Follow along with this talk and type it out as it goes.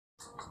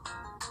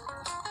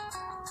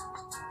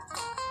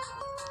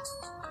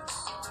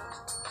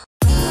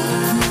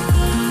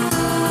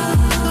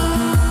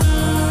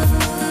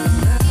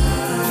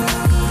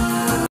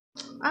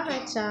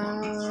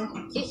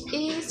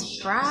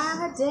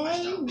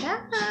Friday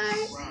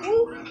night.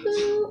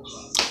 Woo-hoo.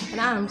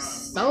 And I'm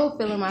so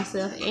feeling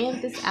myself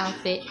and this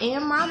outfit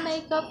and my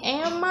makeup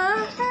and my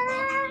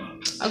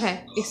hair.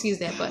 Okay, excuse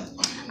that, but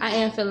I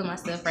am feeling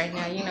myself right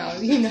now. You know.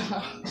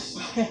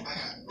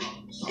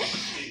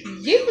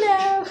 You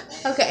know.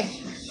 Okay,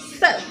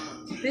 so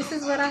this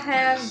is what I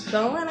have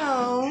going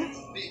on.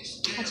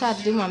 I tried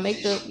to do my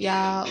makeup,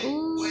 y'all.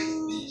 Ooh,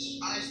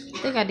 I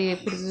think I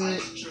did pretty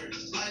good.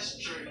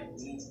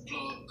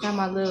 Got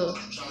my little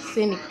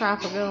Cindy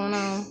Crawford going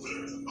on.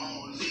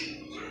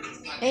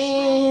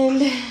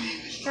 And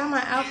got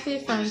my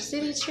outfit from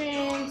City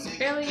Trends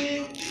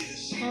earlier.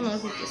 I don't know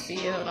if you can see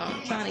it. Hold on.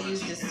 I'm trying to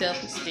use this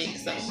selfie stick,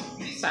 so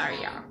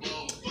sorry, y'all.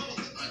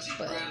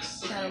 But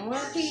got a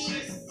one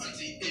piece,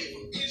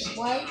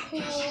 white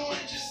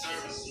pants,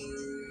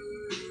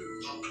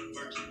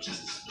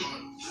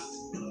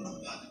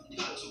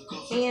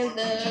 and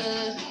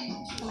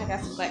I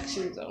got some black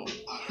shoes on,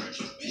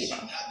 you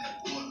know.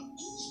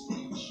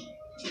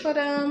 But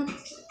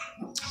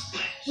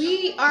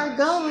we are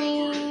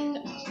going,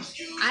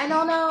 I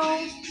don't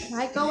know,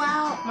 might go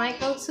out, might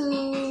go to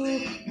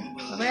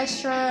a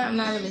restaurant. I'm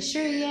not really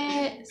sure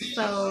yet,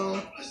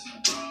 so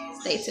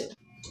stay tuned.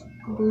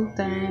 Boo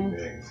thing,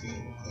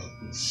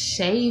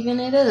 shaving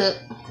it up.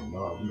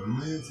 No,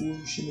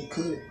 you shouldn't have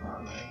cut.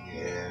 I'm like,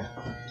 yeah.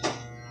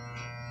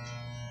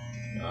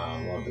 No,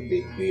 I want the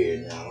big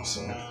beard now,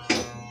 so. You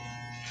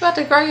about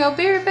to grow your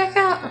beard back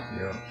out?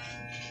 Yeah.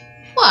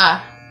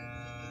 Why?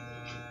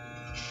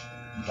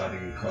 I'm about to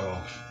get cold.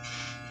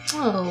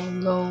 Oh,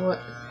 Lord.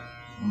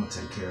 I'm gonna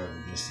take care of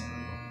it this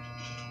time.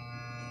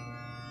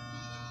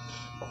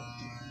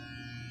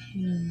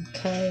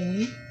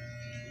 Okay.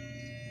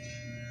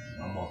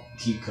 I'm gonna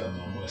keep cutting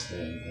my mustache,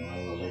 and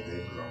I'm gonna let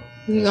that grow.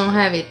 You're gonna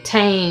have it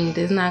tamed.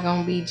 It's not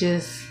gonna be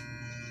just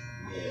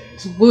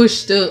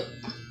bushed up.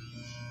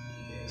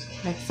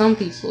 Like some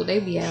people, they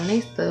be having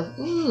their stuff.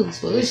 Ooh,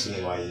 bushy.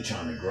 Especially while you're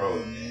trying to grow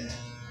it, man.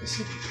 It's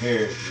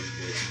imperative.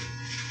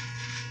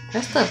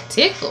 That stuff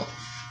tickle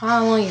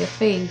all on your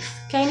face.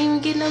 Can't even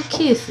get no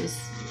kisses.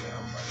 Yeah,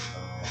 I'm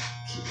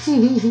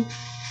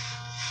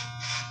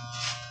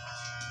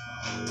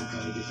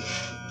about to kiss.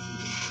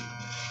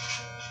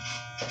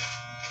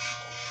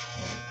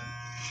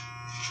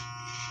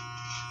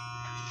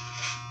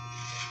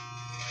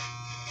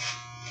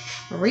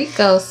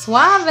 Rico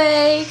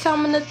Suave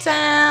coming to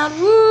town.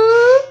 Woo!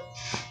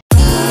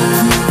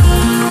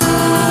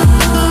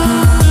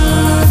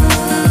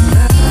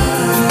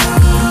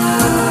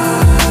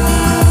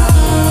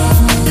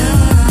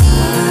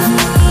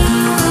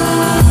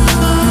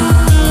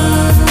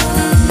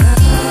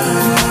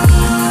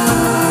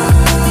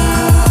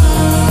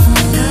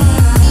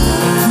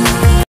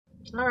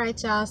 All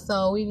right, y'all.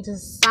 So we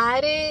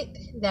decided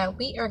that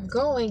we are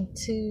going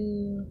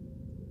to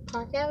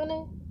Park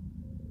Avenue.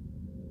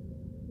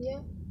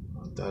 Yeah. I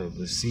thought it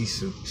was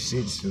Sisu,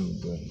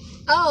 but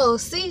oh,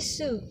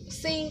 Sisu,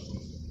 Sisu.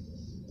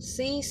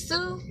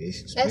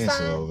 It's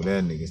expensive over there,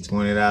 nigga. It's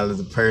 $20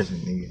 a person,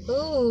 nigga.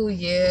 Ooh,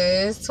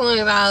 yeah, it's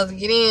 $20 to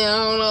get in.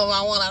 I don't know if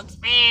I want to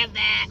spend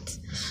that.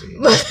 Shit,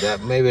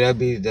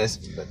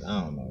 but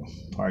I don't know.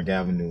 Park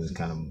Avenue is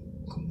kind of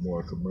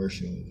more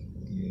commercial,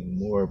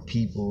 more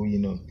people.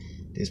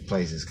 This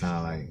place is kind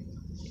of like.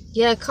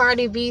 Yeah,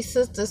 Cardi B's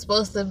sister's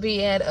supposed to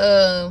be at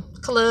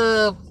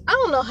club. I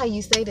don't know how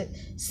you say that.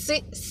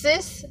 Sisu,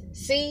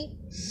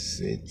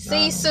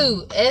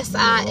 SISU.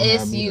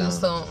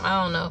 So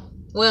I don't know.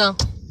 Well,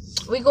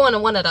 we going to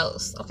one of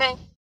those, okay?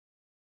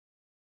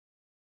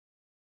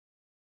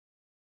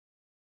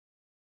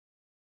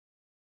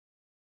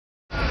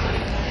 I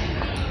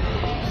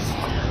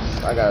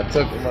gotta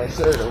tuck in my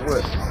shirt or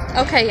what?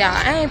 Okay, y'all.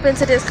 I ain't been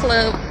to this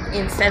club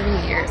in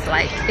 7 years.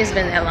 Like, it's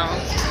been that long.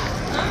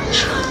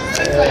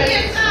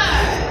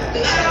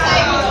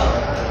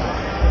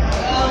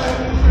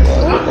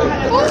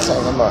 What they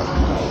talking about?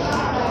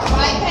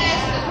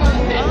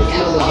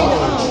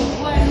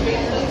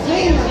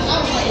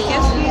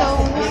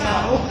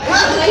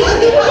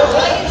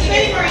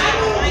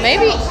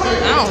 Maybe, I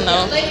don't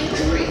know.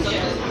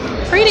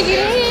 Free to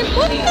get in?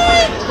 What?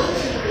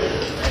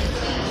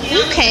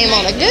 You came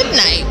on a good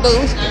night,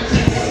 boo.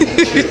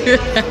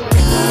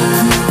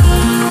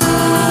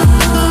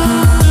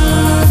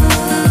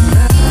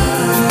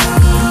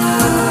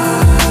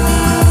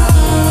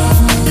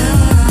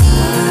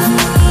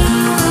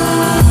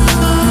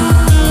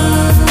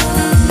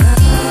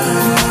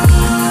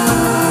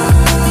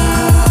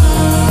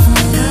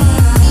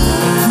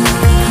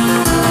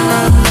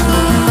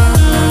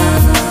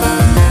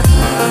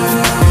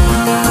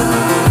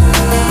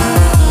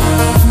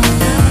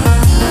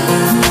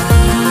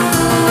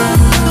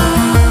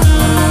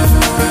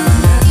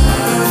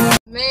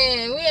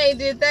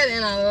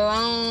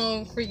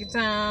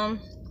 Time.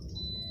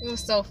 It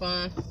was so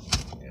fun.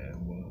 Yeah, it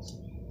was.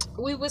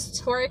 We was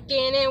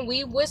twerking and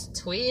we was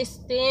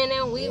twisting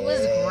and we was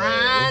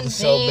grinding. It was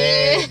so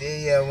bad.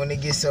 Yeah, when it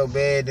gets so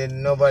bad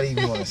then nobody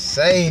even want to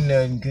say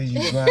nothing because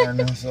you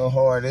grinding so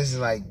hard. This is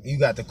like you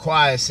got the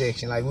quiet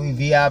section, like we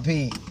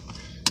VIP.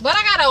 But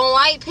I got on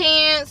white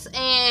pants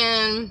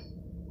and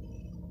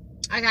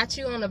I got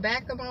you on the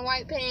back of my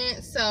white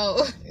pants,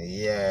 so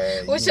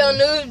yeah. With your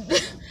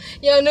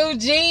new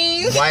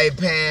jeans, white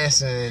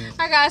pants, and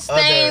I got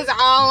stains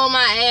all on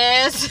my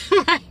ass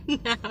right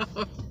now.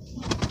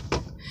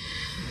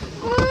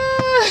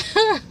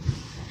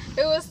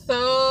 It was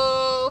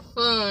so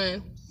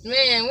fun,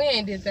 man. We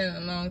ain't did that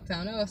in a long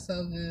time. That was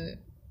so good.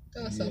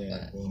 That was so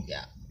fun. Bro.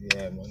 Yeah.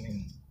 Yeah,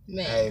 man.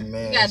 Hey,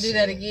 man, you gotta do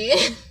that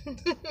again.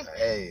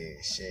 Hey,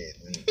 shit.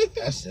 Man.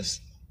 That's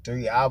just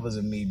 3 hours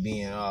of me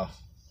being off.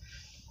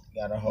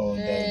 Got a whole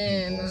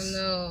day. Man, I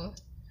know.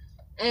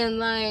 And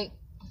like,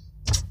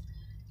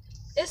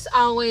 it's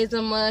always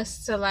a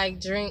must to like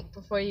drink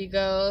before you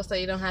go, so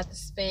you don't have to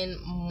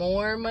spend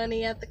more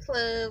money at the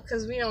club.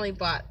 Cause we only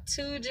bought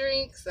 2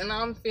 drinks, and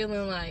I'm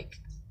feeling like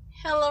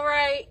hella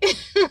right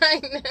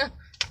right now.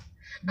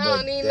 I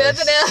don't need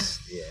nothing else.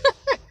 Yeah.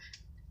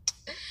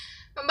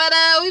 But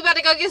we about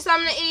to go get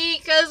something to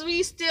eat, cause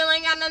we still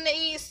ain't got nothing to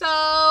eat.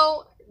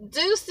 So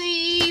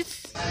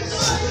deuces.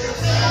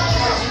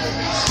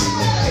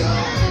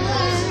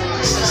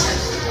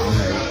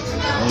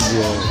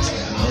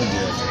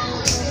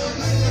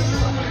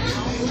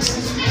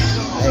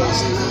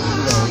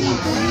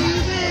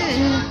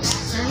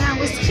 And I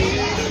was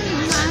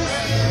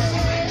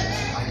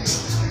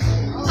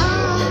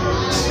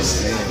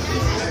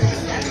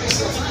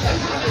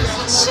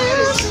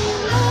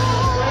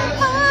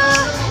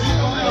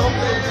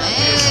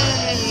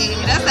hey,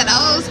 that's that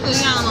old school.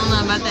 Y'all don't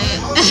know about that.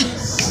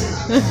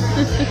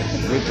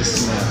 With the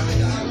snap.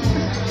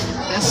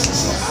 That's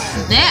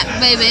that,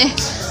 baby.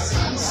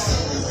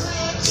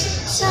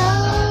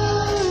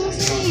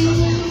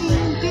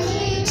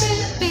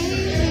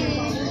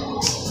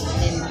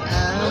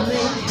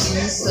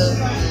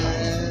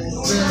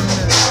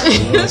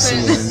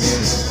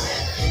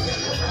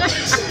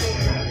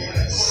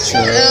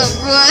 Shut up,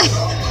 boy.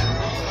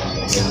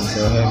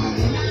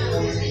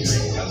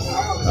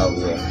 Oh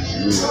yeah,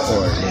 you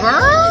recording.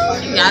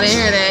 Y'all didn't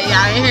hear that.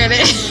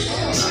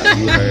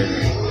 You heard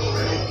it.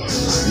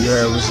 You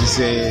heard what she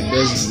said.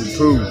 This is the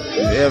proof,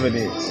 the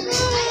evidence.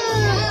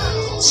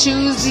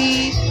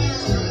 Choosy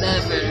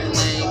lover,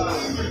 like.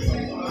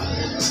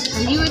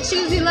 Are you a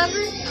choosy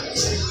lover?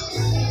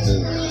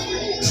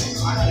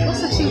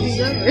 What's a choosy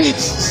lover?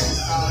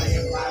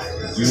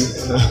 You.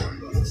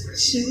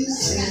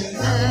 Choosy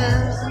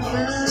lover.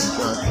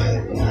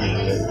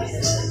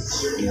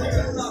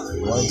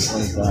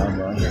 125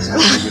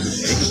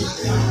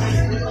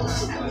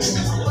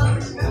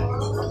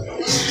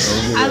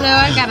 I know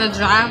I gotta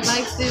drive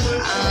like this.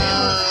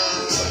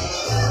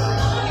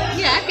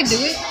 Yeah, I can do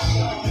it.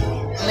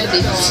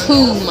 Maybe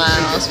 2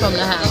 miles from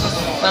the house.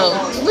 So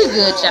we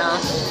good, y'all.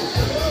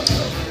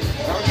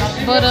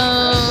 But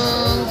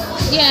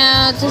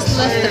yeah, just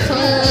left the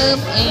club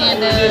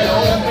and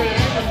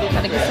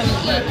gotta get something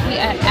to eat. We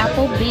at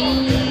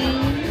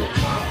AppleBees.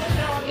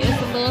 It's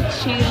a little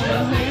chill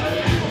in here.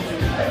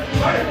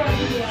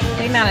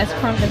 They not as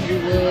crunk as we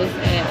was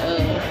at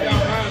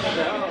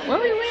where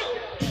we went?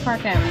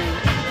 ParkAve.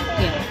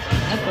 Yeah,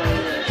 that's where we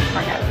went.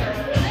 ParkAve.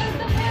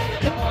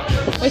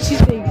 What you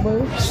think,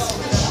 boo?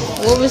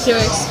 What was your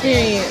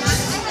experience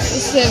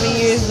 7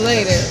 years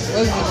later?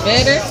 Was it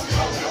better?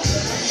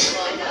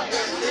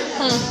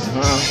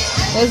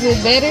 Was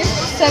it better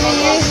 7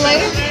 years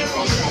later?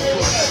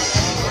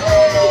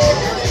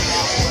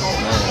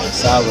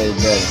 It's always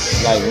better.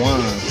 Like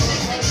one.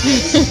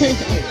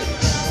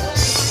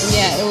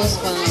 Yeah, it was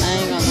fun. I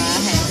ain't gonna lie, I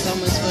had so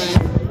much fun.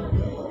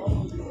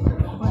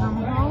 But I'm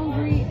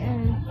hungry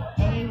as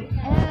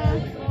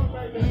AF.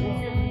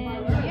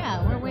 And yeah,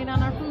 we're waiting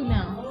on our food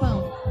now.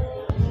 Boom.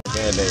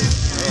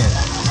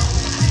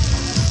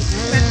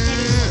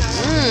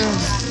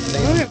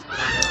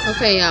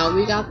 Okay, y'all,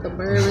 we got the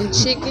bourbon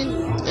chicken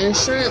and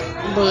shrimp,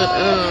 but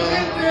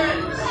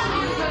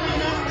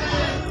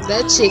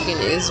that chicken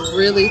is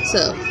really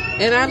tough.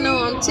 And I know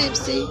I'm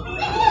tipsy,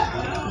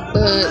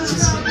 but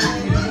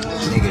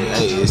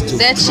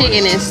that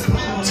chicken is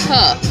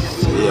tough.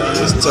 Yeah,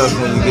 it's tough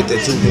when you get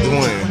that 2 for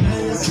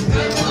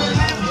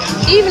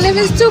 20. Even if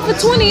it's 2 for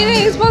 20, it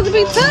ain't supposed to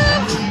be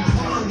tough.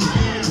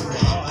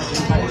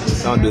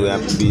 Don't do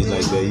AppleBees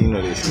like that. You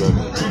know they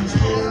struggle.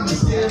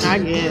 I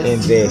guess.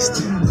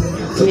 Invest.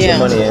 Put your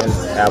money in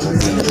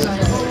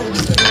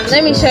AppleBees.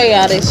 Let me show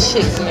y'all this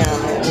chicken, y'all.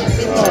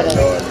 Hold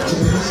on.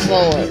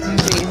 Lord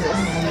Jesus.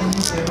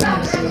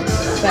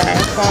 Sorry,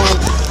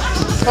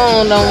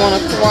 phone don't want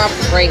to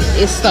cooperate.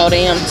 It's so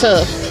damn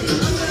tough.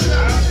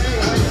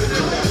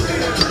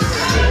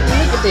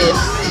 Look at this.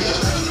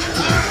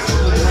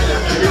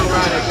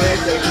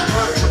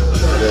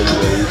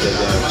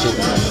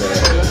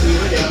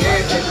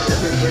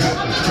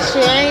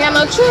 Shit, I ain't got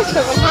no choice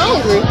because I'm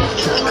hungry.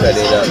 Cut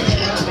it up.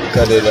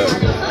 Cut it up.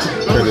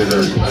 Cut it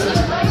up.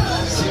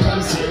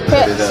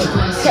 Cut it up.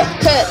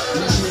 Cut.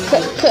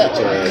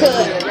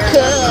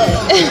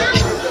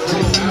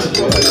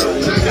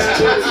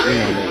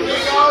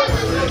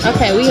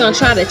 Okay, we gonna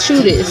try to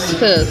chew this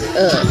because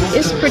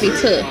it's pretty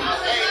tough.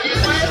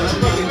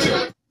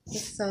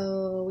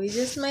 So we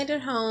just made it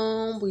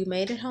home. We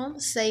made it home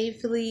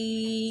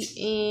safely,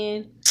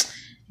 and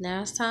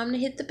now it's time to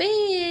hit the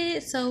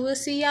bed. So we'll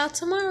see y'all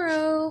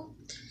tomorrow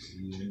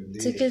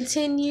to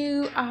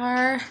continue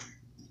our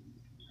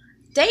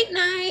date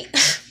night.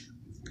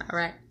 All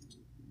right.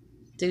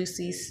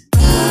 Deuces.